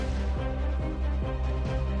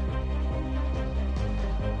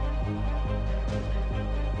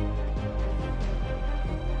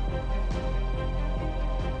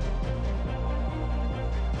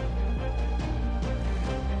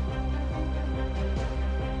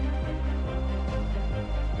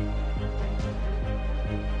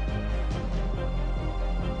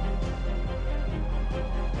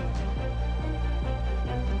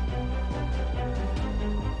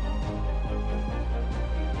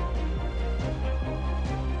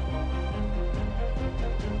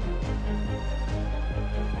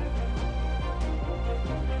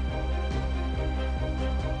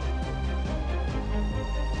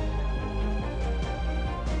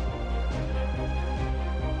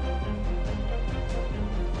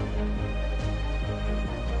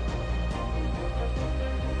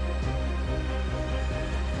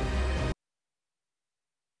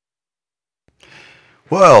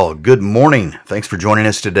Well, good morning. Thanks for joining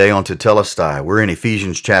us today on Tetelestai. We're in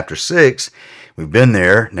Ephesians chapter 6. We've been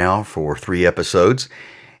there now for 3 episodes,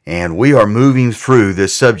 and we are moving through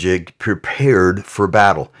this subject, prepared for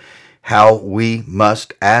battle. How we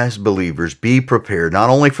must, as believers, be prepared not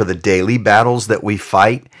only for the daily battles that we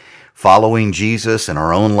fight, following Jesus in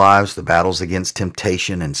our own lives, the battles against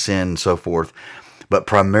temptation and sin and so forth, but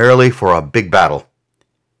primarily for a big battle,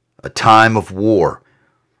 a time of war,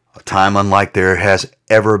 a time unlike there has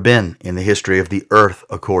ever been in the history of the earth,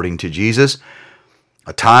 according to Jesus.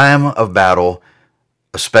 A time of battle,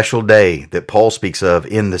 a special day that Paul speaks of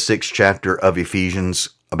in the 6th chapter of Ephesians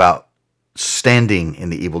about standing in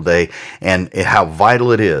the evil day and how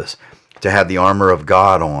vital it is to have the armor of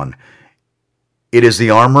God on. It is the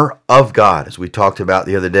armor of God, as we talked about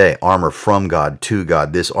the other day, armor from God to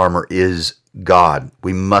God. This armor is God.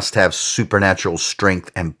 We must have supernatural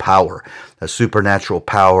strength and power, the supernatural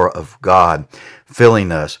power of God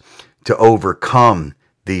filling us to overcome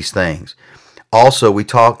these things. Also, we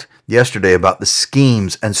talked yesterday about the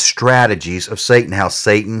schemes and strategies of Satan, how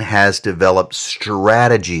Satan has developed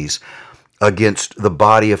strategies against the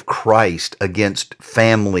body of Christ, against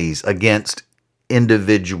families, against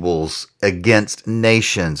individuals, against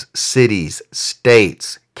nations, cities,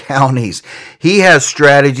 states, counties. He has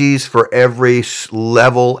strategies for every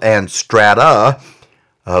level and strata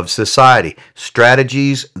of society.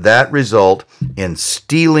 Strategies that result in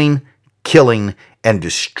stealing, killing, and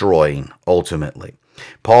destroying ultimately.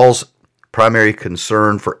 Paul's primary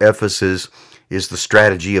concern for Ephesus is the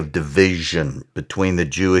strategy of division between the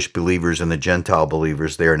Jewish believers and the Gentile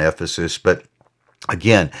believers there in Ephesus. But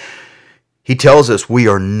again, he tells us we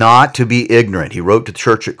are not to be ignorant. He wrote to the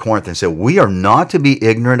church at Corinth and said, we are not to be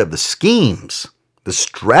ignorant of the schemes, the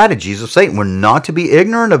strategies of Satan. We're not to be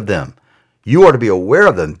ignorant of them. You are to be aware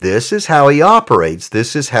of them. This is how he operates.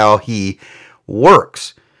 This is how he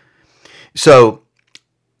works. So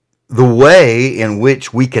the way in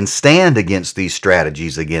which we can stand against these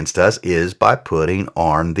strategies against us is by putting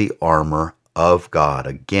on the armor of God.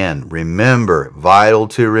 Again, remember, vital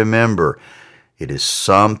to remember, it is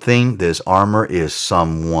something, this armor is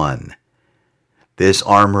someone. This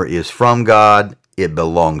armor is from God. It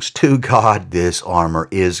belongs to God. This armor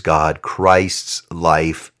is God, Christ's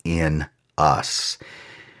life in us.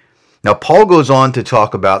 Now, Paul goes on to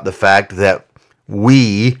talk about the fact that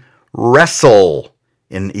we wrestle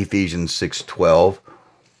in Ephesians 6:12.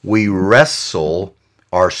 We wrestle,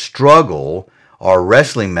 our struggle, our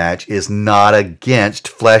wrestling match is not against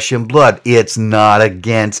flesh and blood. It's not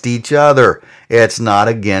against each other. It's not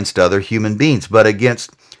against other human beings, but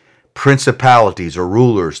against principalities or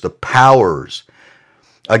rulers, the powers,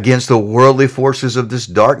 against the worldly forces of this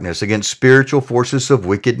darkness, against spiritual forces of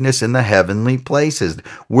wickedness in the heavenly places.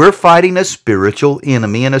 We're fighting a spiritual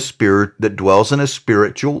enemy and a spirit that dwells in a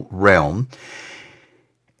spiritual realm.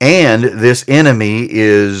 And this enemy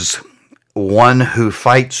is one who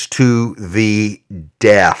fights to the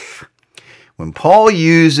death. When Paul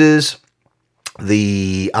uses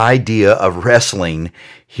the idea of wrestling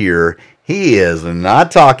here, he is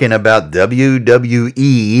not talking about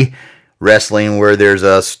WWE wrestling where there's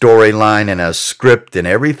a storyline and a script and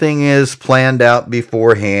everything is planned out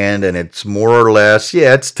beforehand and it's more or less,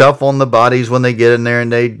 it's tough on the bodies when they get in there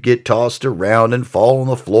and they get tossed around and fall on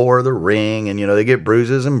the floor of the ring and, they get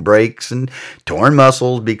bruises and breaks and torn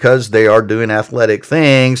muscles because they are doing athletic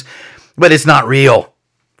things, but it's not real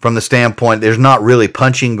from the standpoint, there's not really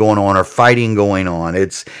punching going on or fighting going on.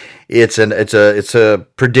 It's a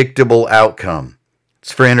predictable outcome.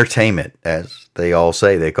 It's for entertainment, as they all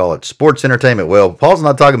say. They call it sports entertainment. Well, Paul's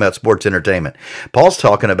not talking about sports entertainment. Paul's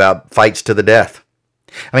talking about fights to the death.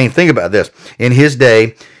 I mean, think about this. In his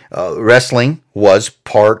day, wrestling was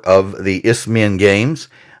part of the Isthmian Games,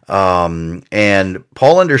 and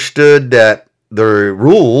Paul understood that the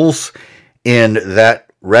rules in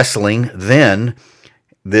that wrestling then,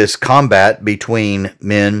 this combat between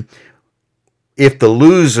men, if the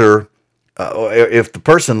loser, if the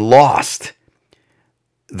person lost,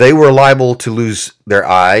 they were liable to lose their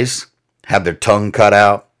eyes, have their tongue cut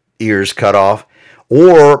out, ears cut off,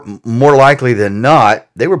 or more likely than not,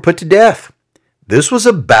 they were put to death. This was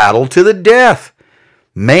a battle to the death.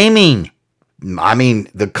 Maiming. I mean,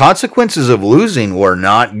 the consequences of losing were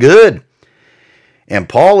not good. And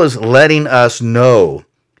Paul is letting us know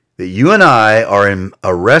that you and I are in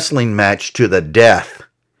a wrestling match to the death.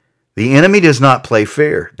 The enemy does not play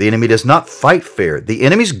fair. The enemy does not fight fair. The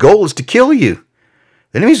enemy's goal is to kill you.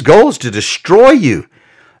 The enemy's goal is to destroy you.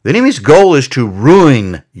 The enemy's goal is to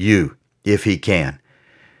ruin you if he can.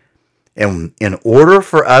 And in order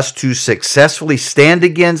for us to successfully stand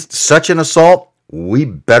against such an assault, we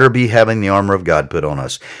better be having the armor of God put on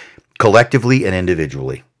us, collectively and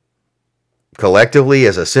individually. Collectively,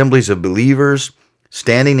 as assemblies of believers,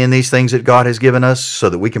 standing in these things that God has given us so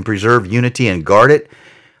that we can preserve unity and guard it,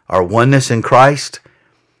 our oneness in Christ,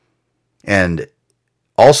 and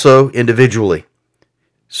also individually,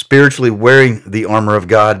 spiritually wearing the armor of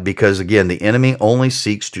God, because again, the enemy only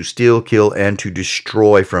seeks to steal, kill, and to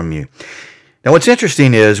destroy from you. Now, what's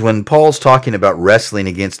interesting is when Paul's talking about wrestling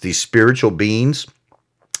against these spiritual beings,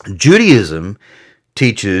 Judaism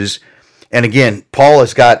teaches, and again, Paul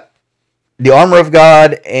has got the armor of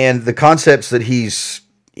God, and the concepts that he's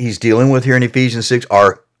dealing with here in Ephesians 6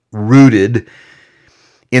 are rooted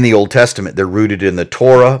in the Old Testament. They're rooted in the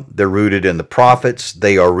Torah, they're rooted in the prophets,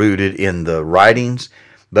 they are rooted in the writings,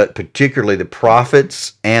 but particularly the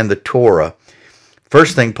prophets and the Torah.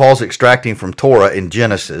 First thing Paul's extracting from Torah in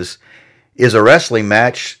Genesis is a wrestling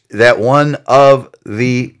match that one of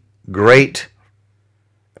the great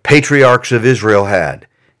patriarchs of Israel had.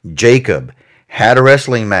 Jacob had a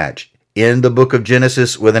wrestling match in the book of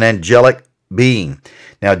Genesis with an angelic being.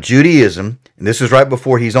 Now, Judaism, and this is right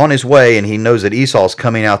before he's on his way, and he knows that Esau's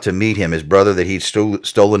coming out to meet him, his brother that he'd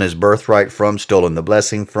stolen his birthright from, stolen the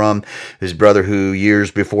blessing from, his brother who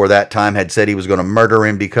years before that time had said he was going to murder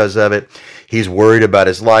him because of it. He's worried about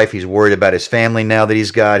his life. He's worried about his family now that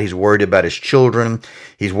he's got. He's worried about his children.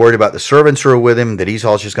 He's worried about the servants who are with him, that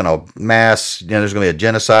Esau's just going to mass, there's going to be a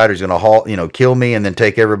genocide, or he's going to kill me and then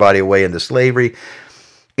take everybody away into slavery.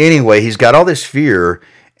 Anyway, he's got all this fear,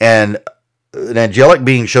 and an angelic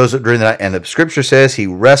being shows up during the night, and the scripture says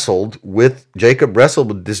Jacob wrestled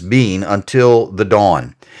with this being until the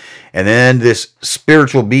dawn. And then this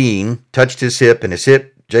spiritual being touched his hip, and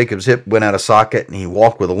Jacob's hip went out of socket, and he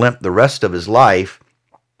walked with a limp the rest of his life.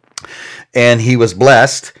 And he was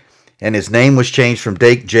blessed, and his name was changed from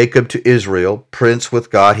Jacob to Israel, prince with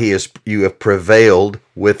God. You have prevailed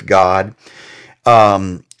with God.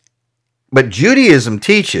 But Judaism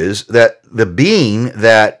teaches that the being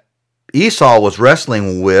that Jacob was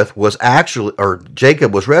wrestling with was actually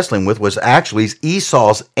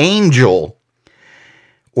Esau's angel,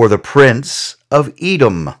 or the prince of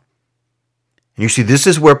Edom. And you see, this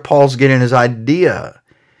is where Paul's getting his idea.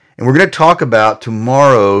 And we're going to talk about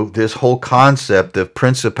tomorrow this whole concept of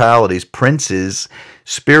principalities, princes,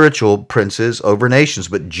 spiritual princes over nations.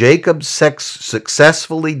 But Jacob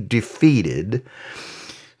successfully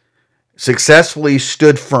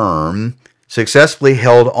stood firm, successfully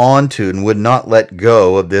held on to and would not let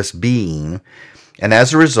go of this being. And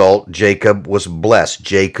as a result, Jacob was blessed.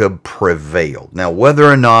 Jacob prevailed. Now, whether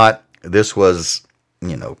or not this was,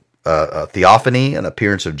 a theophany, an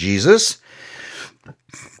appearance of Jesus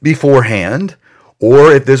beforehand,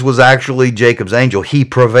 or if this was actually Jacob's angel, he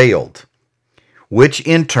prevailed. Which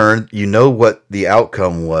in turn, you know what the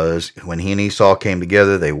outcome was. When he and Esau came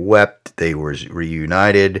together, they wept, they were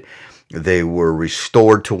reunited, they were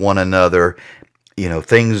restored to one another.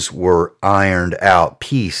 Things were ironed out.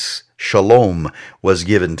 Peace, shalom, was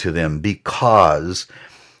given to them because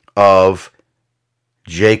of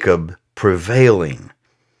Jacob prevailing,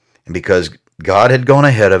 and because God had gone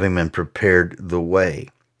ahead of him and prepared the way.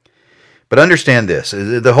 But understand this.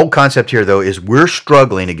 The whole concept here, though, is we're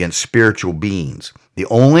struggling against spiritual beings. The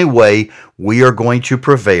only way we are going to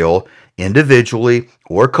prevail individually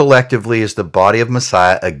or collectively as the body of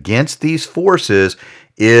Messiah against these forces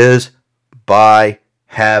is by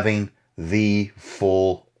having the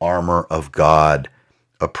full armor of God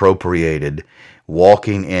appropriated,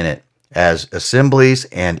 walking in it as assemblies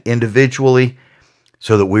and individually,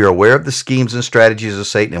 so that we are aware of the schemes and strategies of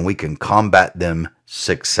Satan and we can combat them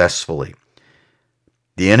successfully.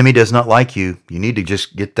 The enemy does not like you. You need to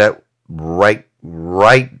just get that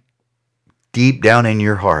right deep down in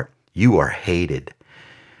your heart. You are hated.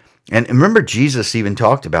 And remember, Jesus even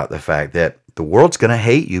talked about the fact that the world's going to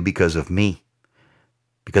hate you because of me,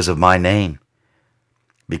 because of my name,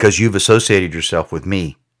 because you've associated yourself with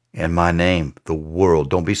me and my name, the world.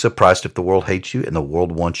 Don't be surprised if the world hates you and the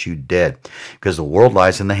world wants you dead, because the world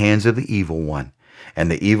lies in the hands of the evil one,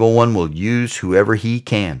 and the evil one will use whoever he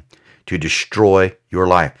can to destroy your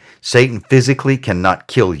life. Satan physically cannot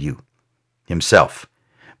kill you himself,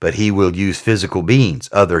 but he will use physical beings,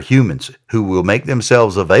 other humans, who will make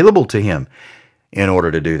themselves available to him in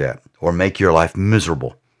order to do that, or make your life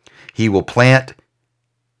miserable. He will plant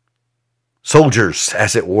soldiers,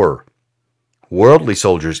 as it were, worldly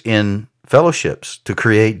soldiers in fellowships to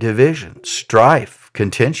create division, strife,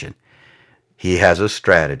 contention. He has a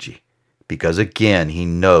strategy, because again, he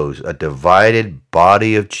knows a divided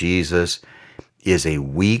body of Jesus is a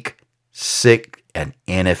weak, sick, and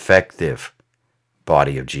ineffective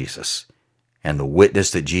body of Jesus. And the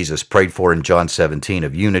witness that Jesus prayed for in John 17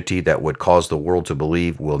 of unity that would cause the world to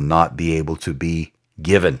believe will not be able to be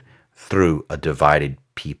given through a divided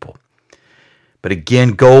people. But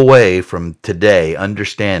again, go away from today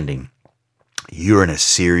understanding you're in a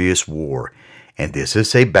serious war, and this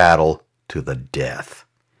is a battle to the death.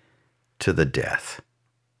 To the death.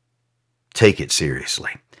 Take it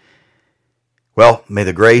seriously. Well, may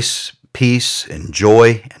the grace, peace, and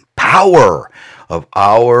joy and power of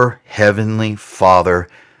our Heavenly Father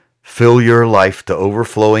fill your life to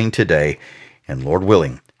overflowing today, and Lord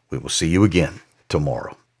willing, we will see you again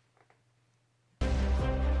tomorrow.